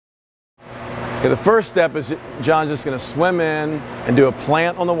Okay, the first step is John's just going to swim in and do a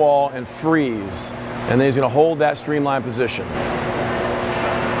plant on the wall and freeze. And then he's going to hold that streamline position.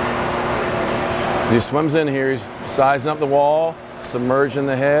 As he swims in here, he's sizing up the wall, submerging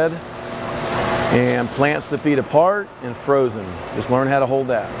the head, and plants the feet apart and frozen. Just learn how to hold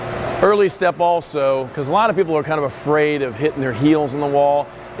that. Early step also, because a lot of people are kind of afraid of hitting their heels on the wall,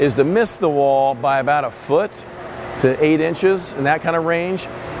 is to miss the wall by about a foot to 8 inches in that kind of range.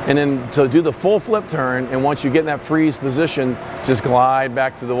 And then to do the full flip turn, and once you get in that freeze position, just glide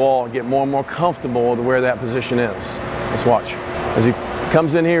back to the wall and get more and more comfortable with where that position is. Let's watch. As he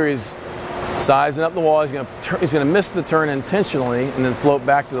comes in here, he's sizing up the wall. He's going to miss the turn intentionally and then float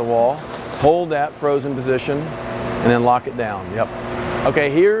back to the wall. Hold that frozen position and then lock it down. Yep. Okay,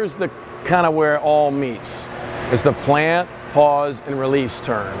 here's the kind of where it all meets. It's the plant, pause, and release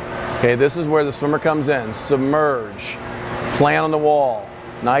turn. Okay, this is where the swimmer comes in. Submerge, plant on the wall.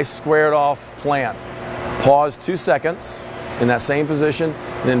 Nice squared off plant. Pause 2 seconds in that same position,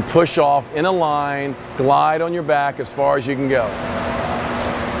 and then push off in a line, glide on your back as far as you can go.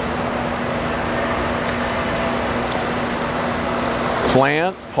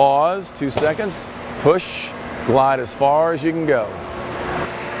 Plant, pause, 2 seconds, push, glide as far as you can go.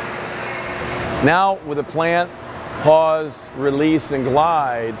 Now with the plant, pause, release, and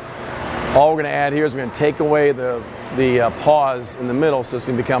glide, all we're going to add here is we're going to take away the pause in the middle, so it's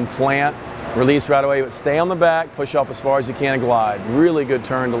going to become plant, release right away, but stay on the back, push off as far as you can and glide. Really good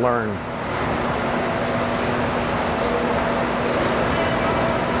turn to learn.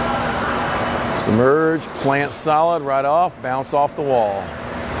 Submerge, plant solid, right off, bounce off the wall.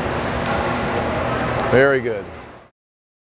 Very good.